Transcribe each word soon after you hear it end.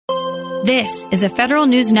This is a Federal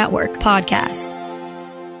News Network podcast.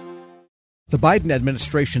 The Biden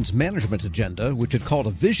administration's management agenda, which it called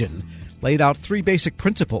a vision, laid out three basic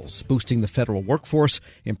principles: boosting the federal workforce,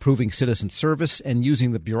 improving citizen service, and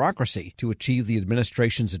using the bureaucracy to achieve the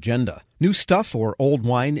administration's agenda. New stuff or old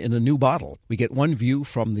wine in a new bottle? We get one view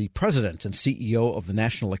from the president and CEO of the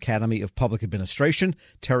National Academy of Public Administration,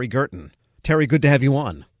 Terry Gerton. Terry, good to have you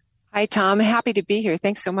on. Hi, Tom. Happy to be here.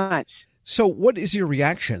 Thanks so much. So what is your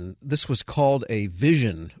reaction? This was called a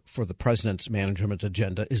vision for the president's management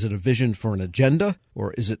agenda. Is it a vision for an agenda,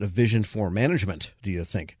 or is it a vision for management, do you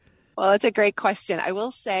think? Well, it's a great question. I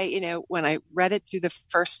will say, when I read it through the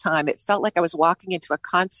first time, it felt like I was walking into a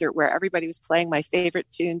concert where everybody was playing my favorite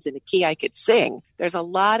tunes in a key I could sing. There's a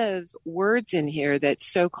lot of words in here that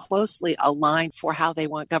so closely align for how they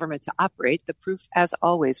want government to operate. The proof, as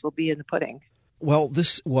always, will be in the pudding. Well,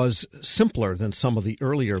 this was simpler than some of the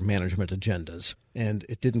earlier management agendas, and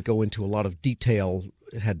it didn't go into a lot of detail.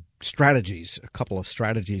 It had strategies, a couple of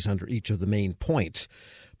strategies under each of the main points,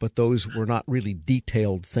 but those were not really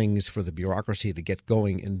detailed things for the bureaucracy to get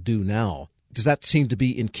going and do now. Does that seem to be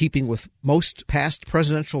in keeping with most past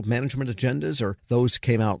presidential management agendas, or those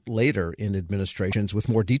came out later in administrations with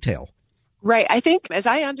more detail? Right. I think, as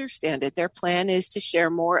I understand it, their plan is to share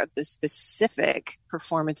more of the specific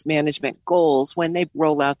performance management goals when they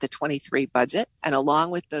roll out the 23 budget, and along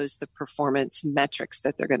with those, the performance metrics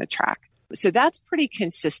that they're going to track. So that's pretty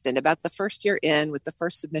consistent. About the first year in, with the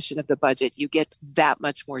first submission of the budget, you get that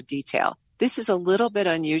much more detail. This is a little bit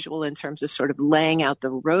unusual in terms of sort of laying out the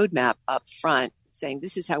roadmap up front, saying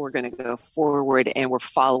this is how we're going to go forward, and we're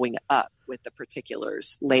following up with the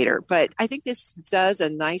particulars later. But I think this does a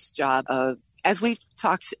nice job of, as we've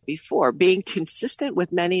talked before, being consistent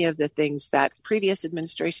with many of the things that previous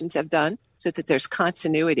administrations have done so that there's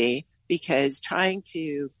continuity, because trying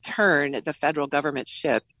to turn the federal government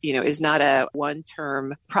ship, is not a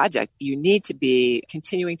one-term project. You need to be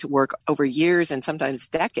continuing to work over years and sometimes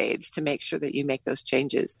decades to make sure that you make those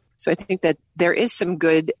changes. So I think that there is some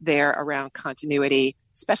good there around continuity,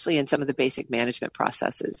 especially in some of the basic management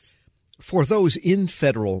processes. For those in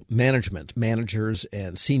federal management, managers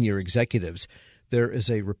and senior executives, there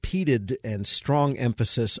is a repeated and strong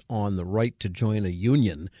emphasis on the right to join a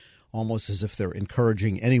union, almost as if they're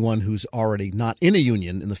encouraging anyone who's already not in a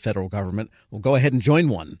union in the federal government, well, go ahead and join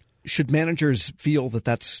one. Should managers feel that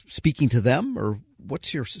that's speaking to them, or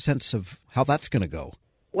what's your sense of how that's going to go?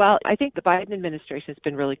 Well, I think the Biden administration has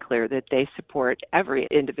been really clear that they support every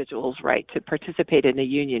individual's right to participate in a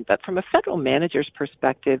union. But from a federal manager's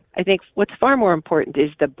perspective, I think what's far more important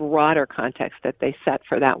is the broader context that they set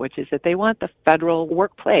for that, which is that they want the federal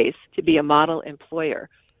workplace to be a model employer.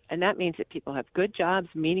 And that means that people have good jobs,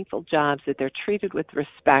 meaningful jobs, that they're treated with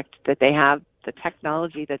respect, that they have the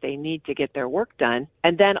technology that they need to get their work done.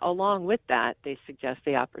 And then along with that, they suggest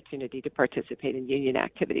the opportunity to participate in union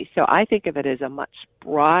activity. So I think of it as a much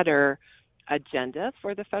broader agenda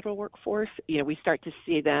for the federal workforce. We start to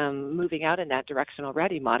see them moving out in that direction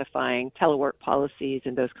already, modifying telework policies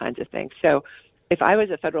and those kinds of things. So if I was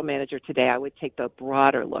a federal manager today, I would take the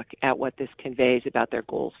broader look at what this conveys about their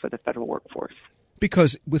goals for the federal workforce.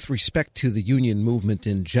 Because with respect to the union movement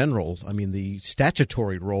in general, I mean, the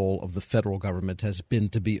statutory role of the federal government has been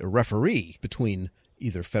to be a referee between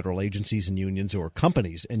either federal agencies and unions or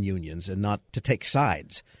companies and unions, and not to take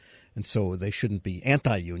sides. And so they shouldn't be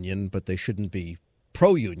anti-union, but they shouldn't be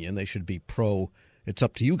pro-union. They should be pro, it's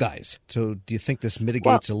up to you guys. So do you think this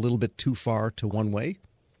mitigates a little bit too far to one way?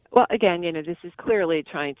 Well, again, this is clearly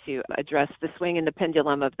trying to address the swing in the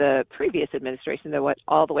pendulum of the previous administration that went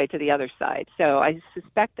all the way to the other side. So I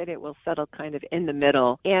suspect that it will settle kind of in the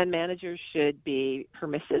middle, and managers should be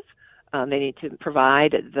permissive. They need to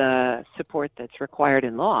provide the support that's required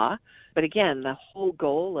in law. But again, the whole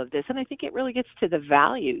goal of this, and I think it really gets to the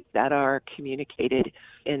values that are communicated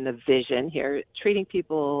in the vision here, treating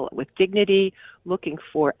people with dignity, looking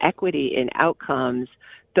for equity in outcomes.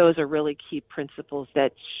 Those are really key principles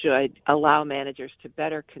that should allow managers to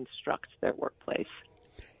better construct their workplace.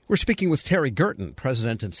 We're speaking with Terry Gerton,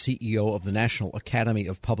 President and CEO of the National Academy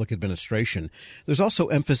of Public Administration. There's also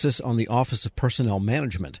emphasis on the Office of Personnel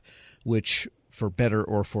Management, which, for better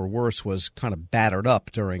or for worse, was kind of battered up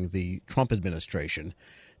during the Trump administration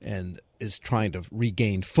and is trying to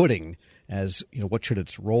regain footing as, what should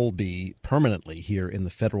its role be permanently here in the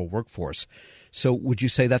federal workforce. So would you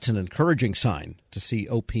say that's an encouraging sign to see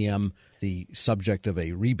OPM the subject of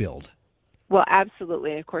a rebuild? Well,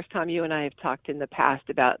 absolutely. And of course, Tom, you and I have talked in the past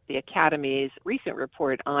about the Academy's recent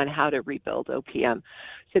report on how to rebuild OPM.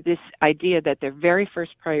 So this idea that their very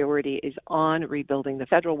first priority is on rebuilding the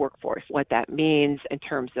federal workforce, what that means in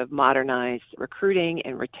terms of modernized recruiting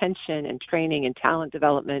and retention and training and talent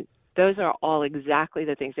development. Those are all exactly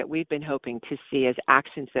the things that we've been hoping to see as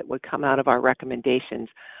actions that would come out of our recommendations.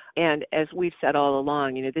 And as we've said all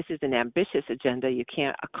along, this is an ambitious agenda. You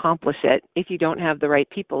can't accomplish it if you don't have the right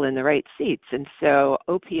people in the right seats. And so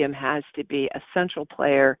OPM has to be a central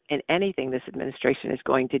player in anything this administration is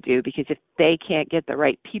going to do, because if they can't get the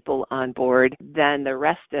right people on board, then the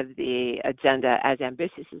rest of the agenda, as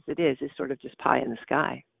ambitious as it is sort of just pie in the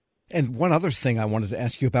sky. And one other thing I wanted to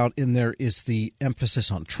ask you about in there is the emphasis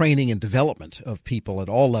on training and development of people at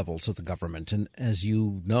all levels of the government. And as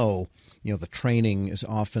you know, the training is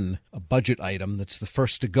often a budget item that's the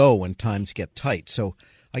first to go when times get tight. So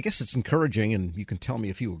I guess it's encouraging, and you can tell me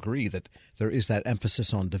if you agree, that there is that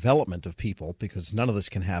emphasis on development of people, because none of this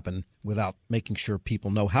can happen without making sure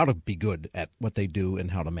people know how to be good at what they do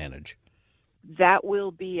and how to manage. That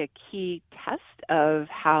will be a key test of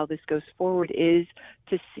how this goes forward, is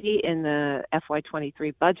to see in the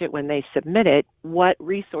FY23 budget, when they submit it, what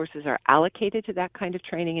resources are allocated to that kind of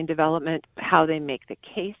training and development, how they make the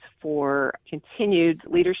case for continued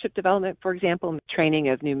leadership development, for example, training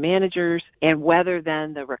of new managers, and whether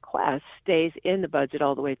then the request stays in the budget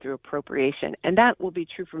all the way through appropriation. And that will be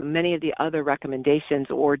true for many of the other recommendations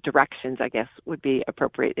or directions, I guess, would be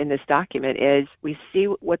appropriate in this document, is we see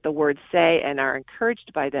what the words say and are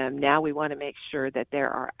encouraged by them. Now we want to make sure that there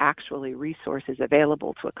are actually resources available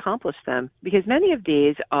to accomplish them, because many of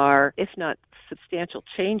these are, if not substantial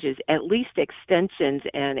changes, at least extensions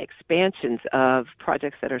and expansions of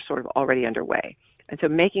projects that are sort of already underway. And so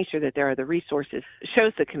making sure that there are the resources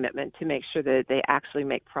shows the commitment to make sure that they actually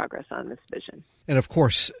make progress on this vision. And of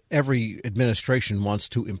course, every administration wants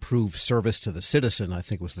to improve service to the citizen, I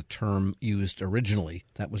think was the term used originally.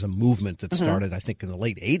 That was a movement that started, I think, in the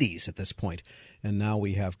late 80s at this point. And now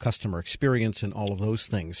we have customer experience and all of those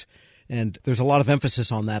things. And there's a lot of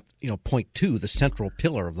emphasis on that, point two, the central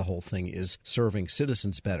pillar of the whole thing is serving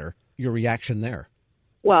citizens better. Your reaction there?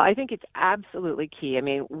 Well, I think it's absolutely key. I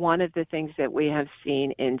mean, one of the things that we have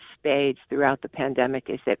seen in spades throughout the pandemic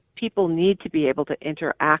is that people need to be able to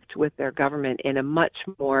interact with their government in a much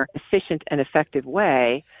more efficient and effective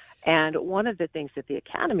way. And one of the things that the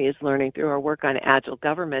Academy is learning through our work on agile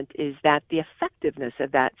government is that the effectiveness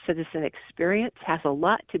of that citizen experience has a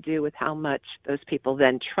lot to do with how much those people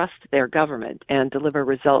then trust their government and deliver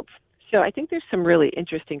results. So I think there's some really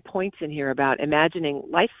interesting points in here about imagining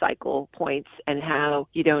life cycle points and how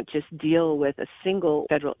you don't just deal with a single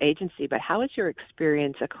federal agency, but how is your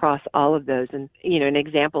experience across all of those? And, an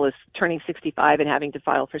example is turning 65 and having to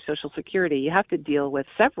file for Social Security. You have to deal with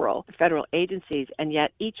several federal agencies, and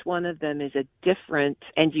yet each one of them is a different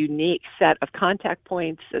and unique set of contact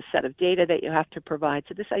points, a set of data that you have to provide.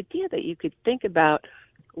 So this idea that you could think about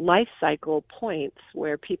life cycle points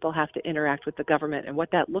where people have to interact with the government and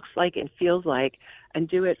what that looks like and feels like, and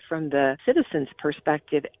do it from the citizen's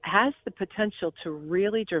perspective, has the potential to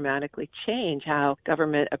really dramatically change how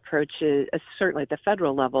government approaches, certainly at the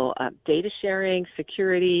federal level, data sharing,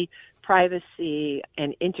 security, privacy,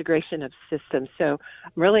 and integration of systems. So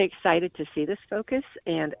I'm really excited to see this focus,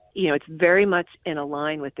 and it's very much in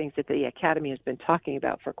line with things that the Academy has been talking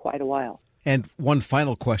about for quite a while. And one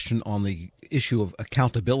final question on the issue of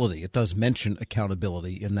accountability. It does mention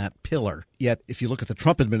accountability in that pillar. Yet, if you look at the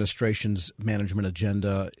Trump administration's management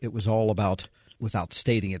agenda, it was all about, without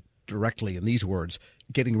stating it directly in these words,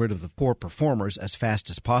 getting rid of the poor performers as fast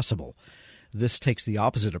as possible. This takes the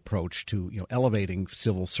opposite approach to elevating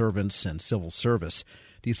civil servants and civil service.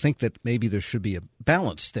 Do you think that maybe there should be a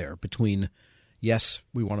balance there between, yes,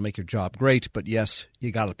 we want to make your job great, but yes,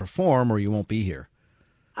 you got to perform or you won't be here?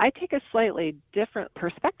 I take a slightly different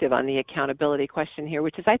perspective on the accountability question here,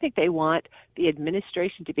 which is I think they want the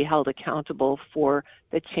administration to be held accountable for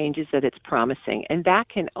the changes that it's promising. And that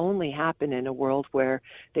can only happen in a world where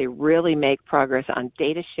they really make progress on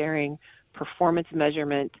data sharing, performance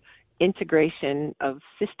measurement, integration of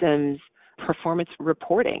systems, performance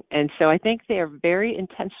reporting. And so I think they are very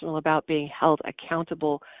intentional about being held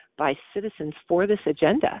accountable by citizens for this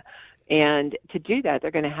agenda. And to do that,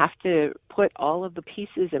 they're going to have to put all of the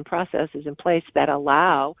pieces and processes in place that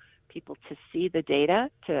allow people to see the data,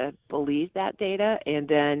 to believe that data, and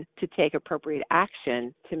then to take appropriate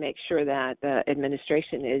action to make sure that the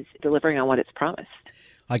administration is delivering on what it's promised.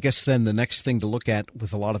 I guess then the next thing to look at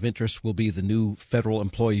with a lot of interest will be the new federal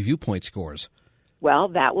employee viewpoint scores. Well,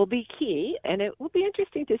 that will be key, and it will be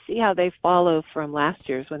interesting to see how they follow from last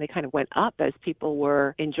year's when they kind of went up as people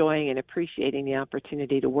were enjoying and appreciating the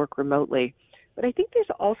opportunity to work remotely. But I think there's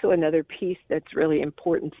also another piece that's really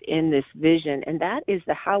important in this vision, and that is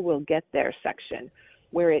the how we'll get there section,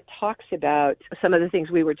 where it talks about some of the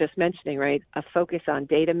things we were just mentioning, right? A focus on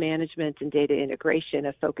data management and data integration,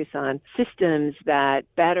 a focus on systems that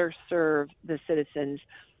better serve the citizens.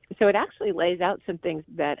 So it actually lays out some things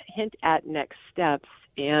that hint at next steps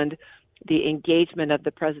and the engagement of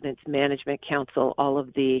the President's Management Council. All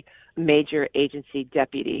of the major agency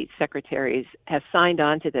deputy secretaries have signed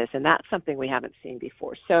on to this, and that's something we haven't seen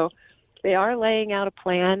before. So they are laying out a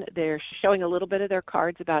plan. They're showing a little bit of their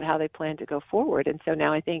cards about how they plan to go forward. And so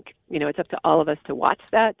now I think, it's up to all of us to watch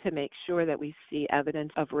that, to make sure that we see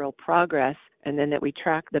evidence of real progress, and then that we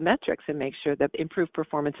track the metrics and make sure that improved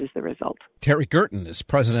performance is the result. Terry Gerton is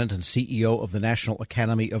President and CEO of the National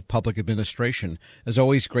Academy of Public Administration. As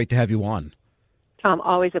always, great to have you on. Tom,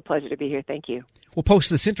 always a pleasure to be here. Thank you. We'll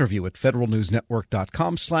post this interview at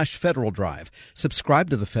federalnewsnetwork.com/Federal Drive.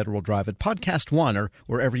 Subscribe to the Federal Drive at Podcast One or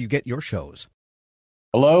wherever you get your shows.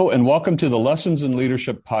 Hello, and welcome to the Lessons in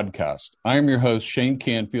Leadership podcast. I am your host, Shane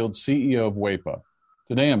Canfield, CEO of WEPA.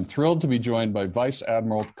 Today, I'm thrilled to be joined by Vice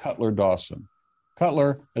Admiral Cutler Dawson.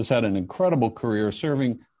 Cutler has had an incredible career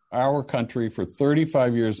serving our country for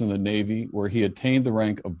 35 years in the Navy, where he attained the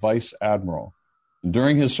rank of Vice Admiral.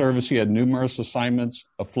 During his service, he had numerous assignments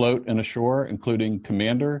afloat and ashore, including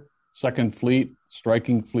Commander, 2nd Fleet,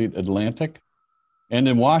 Striking Fleet Atlantic, and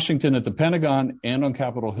in Washington at the Pentagon and on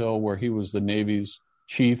Capitol Hill, where he was the Navy's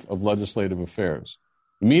Chief of Legislative Affairs.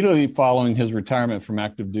 Immediately following his retirement from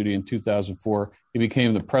active duty in 2004, he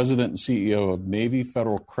became the president and CEO of Navy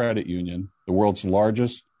Federal Credit Union, the world's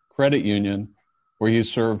largest credit union, where he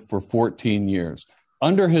served for 14 years.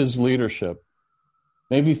 Under his leadership,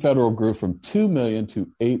 Navy Federal grew from 2 million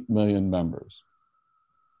to 8 million members.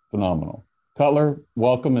 Phenomenal. Cutler,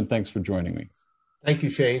 welcome and thanks for joining me. Thank you,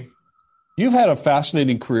 Shane. You've had a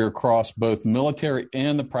fascinating career across both military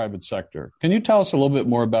and the private sector. Can you tell us a little bit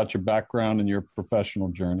more about your background and your professional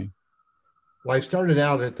journey? Well, I started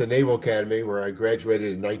out at the Naval Academy, where I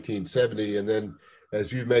graduated in 1970, and then,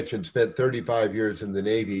 as you mentioned, spent 35 years in the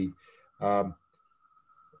Navy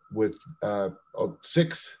with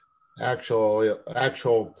 6 actual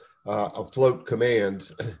afloat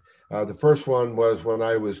commands. The first one was when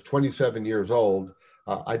I was 27 years old.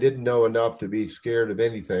 I didn't know enough to be scared of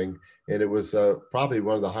anything, and it was probably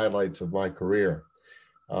one of the highlights of my career.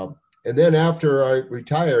 And then after I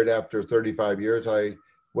retired, after 35 years, I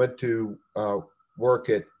went to work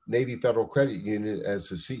at Navy Federal Credit Union as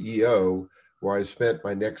the CEO, where I spent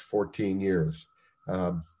my next 14 years.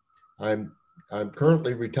 I'm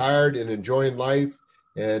currently retired and enjoying life,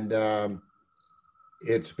 and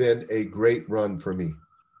it's been a great run for me.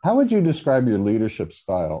 How would you describe your leadership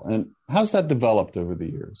style, and how's that developed over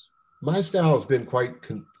the years? My style has been quite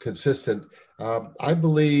consistent. I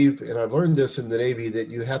believe, and I learned this in the Navy, that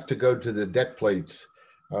you have to go to the deck plates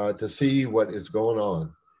to see what is going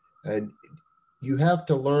on. And you have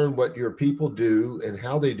to learn what your people do and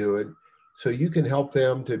how they do it, so you can help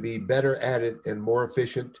them to be better at it and more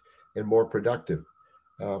efficient and more productive.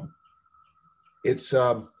 It's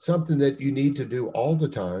something that you need to do all the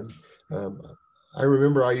time. I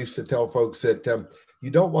remember I used to tell folks that you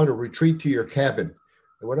don't want to retreat to your cabin.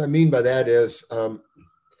 And what I mean by that is the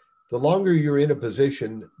longer you're in a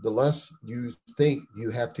position, the less you think you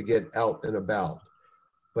have to get out and about.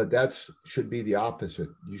 But that should be the opposite.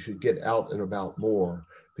 You should get out and about more,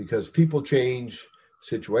 because people change,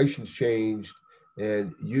 situations change,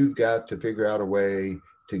 and you've got to figure out a way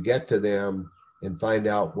to get to them and find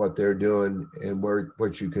out what they're doing and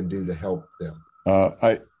what you can do to help them.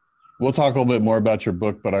 We'll talk a little bit more about your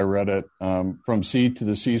book, but I read it, From Sea to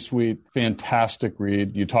the C-Suite. Fantastic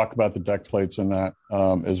read. You talk about the deck plates in that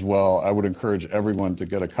as well. I would encourage everyone to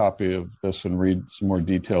get a copy of this and read some more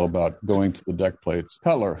detail about going to the deck plates.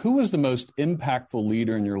 Cutler, who was the most impactful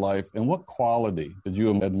leader in your life, and what quality did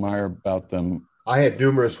you admire about them? I had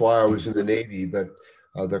numerous while I was in the Navy, but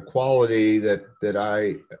the quality that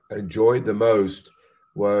I enjoyed the most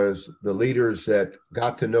was the leaders that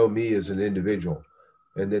got to know me as an individual,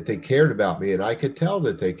 and that they cared about me. And I could tell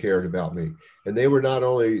that they cared about me. And they were not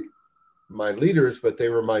only my leaders, but they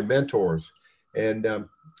were my mentors. And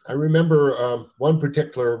I remember one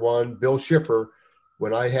particular one, Bill Schiffer,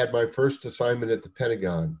 when I had my first assignment at the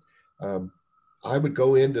Pentagon. I would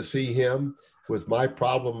go in to see him with my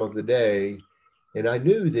problem of the day. And I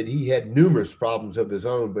knew that he had numerous problems of his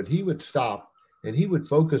own, but he would stop and he would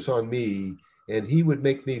focus on me, and he would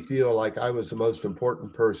make me feel like I was the most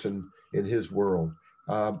important person in his world.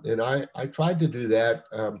 And I tried to do that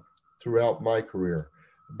throughout my career.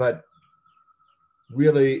 But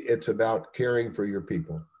really, it's about caring for your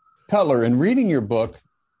people. Cutler, in reading your book,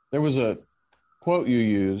 there was a quote you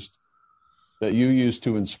used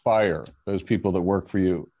to inspire those people that work for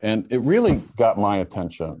you. And it really got my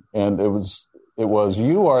attention. And it was,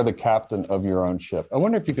 you are the captain of your own ship. I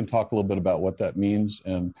wonder if you can talk a little bit about what that means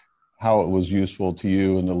and how it was useful to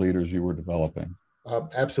you and the leaders you were developing.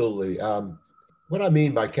 Absolutely. What I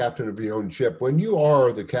mean by captain of your own ship, when you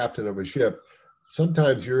are the captain of a ship,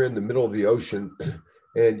 sometimes you're in the middle of the ocean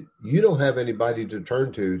and you don't have anybody to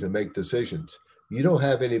turn to make decisions. You don't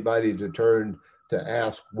have anybody to turn to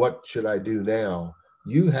ask, what should I do now?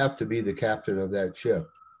 You have to be the captain of that ship.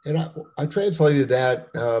 And I translated that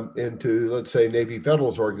into, let's say, Navy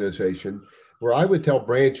Federal's organization, where I would tell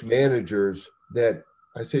branch managers that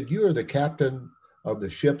I said, you are the captain of the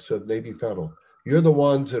ships of Navy Federal. You're the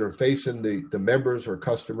ones that are facing the members or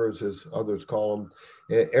customers, as others call them,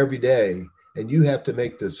 every day. And you have to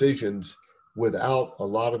make decisions without a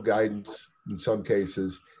lot of guidance in some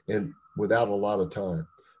cases and without a lot of time.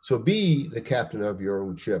 So be the captain of your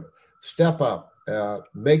own ship. Step up,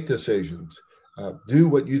 make decisions, do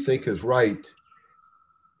what you think is right,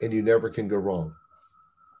 and you never can go wrong.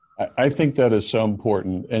 I think that is so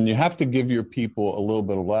important. And you have to give your people a little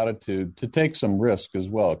bit of latitude to take some risk as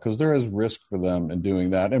well, because there is risk for them in doing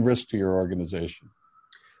that and risk to your organization.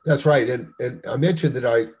 That's right. And I mentioned that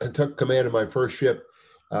I took command of my first ship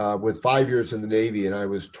with 5 years in the Navy, and I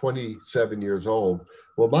was 27 years old.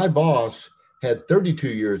 Well, my boss had 32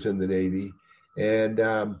 years in the Navy, and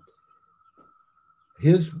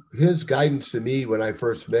his guidance to me when I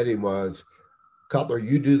first met him was, Cutler,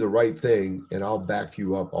 you do the right thing, and I'll back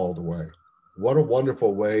you up all the way. What a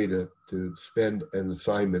wonderful way to spend an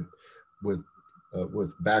assignment with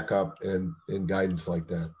backup and guidance like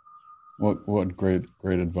that. What great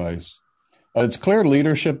advice. It's clear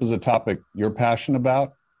leadership is a topic you're passionate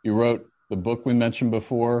about. You wrote the book we mentioned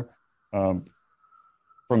before,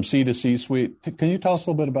 From C to C-Suite. Can you tell us a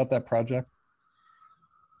little bit about that project?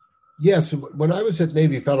 Yes. When I was at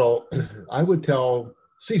Navy Federal, I would tell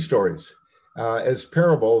sea stories as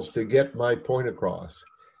parables to get my point across.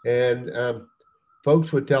 And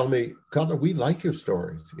folks would tell me, Cutler, we like your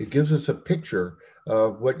stories. It gives us a picture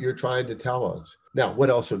of what you're trying to tell us. Now, what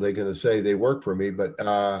else are they going to say? They work for me, but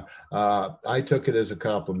I took it as a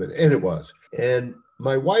compliment, and it was. And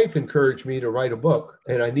my wife encouraged me to write a book,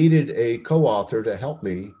 and I needed a co-author to help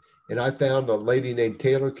me. And I found a lady named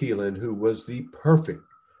Taylor Keelan, who was the perfect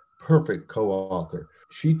co-author.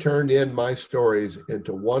 She turned in my stories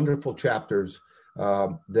into wonderful chapters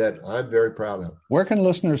that I'm very proud of. Where can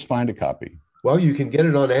listeners find a copy? Well, you can get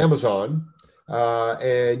it on Amazon,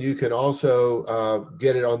 and you can also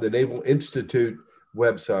get it on the Naval Institute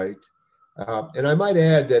website. And I might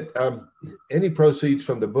add that any proceeds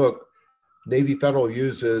from the book, Navy Federal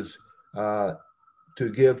uses to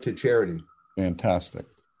give to charity. Fantastic.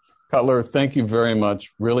 Cutler, thank you very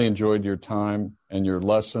much. Really enjoyed your time and your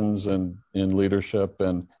lessons in leadership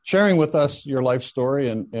and sharing with us your life story.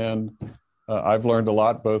 And I've learned a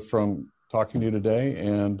lot, both from talking to you today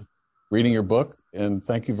and reading your book. And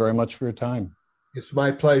thank you very much for your time. It's my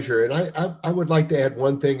pleasure. And I would like to add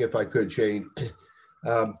one thing, if I could, Shane.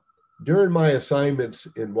 During my assignments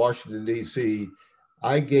in Washington, D.C.,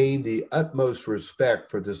 I gained the utmost respect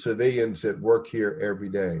for the civilians that work here every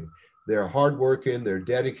day. They're hardworking, they're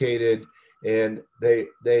dedicated, and they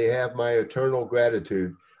have my eternal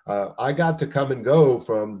gratitude. I got to come and go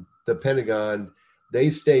from the Pentagon. They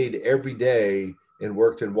stayed every day and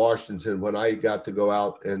worked in Washington when I got to go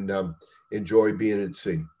out and enjoy being at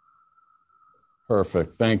sea.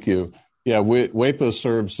 Perfect. Thank you. Yeah, WEPA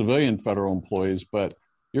serves civilian federal employees, but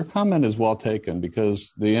your comment is well taken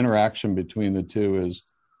because the interaction between the two is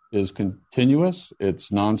continuous, it's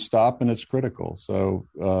nonstop, and it's critical. So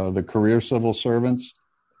the career civil servants,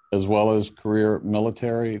 as well as career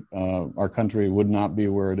military, our country would not be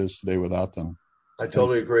where it is today without them. I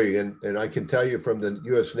totally agree. And I can tell you from the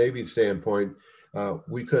U.S. Navy standpoint,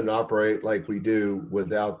 we couldn't operate like we do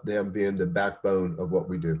without them being the backbone of what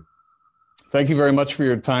we do. Thank you very much for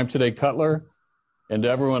your time today, Cutler. And to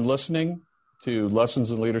everyone listening to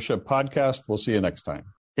Lessons in Leadership podcast, we'll see you next time.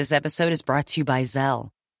 This episode is brought to you by Zelle.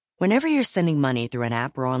 Whenever you're sending money through an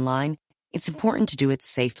app or online, it's important to do it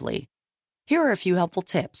safely. Here are a few helpful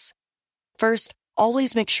tips. First,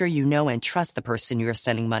 always make sure you know and trust the person you are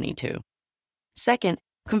sending money to. Second,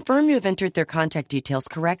 confirm you have entered their contact details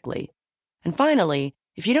correctly. And finally,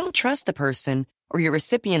 if you don't trust the person or your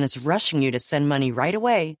recipient is rushing you to send money right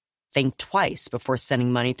away, think twice before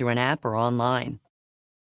sending money through an app or online.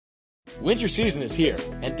 Winter season is here,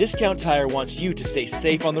 and Discount Tire wants you to stay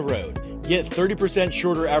safe on the road. Get 30%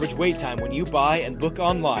 shorter average wait time when you buy and book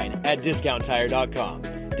online at DiscountTire.com.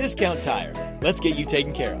 Discount Tire. Let's get you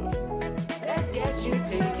taken care of.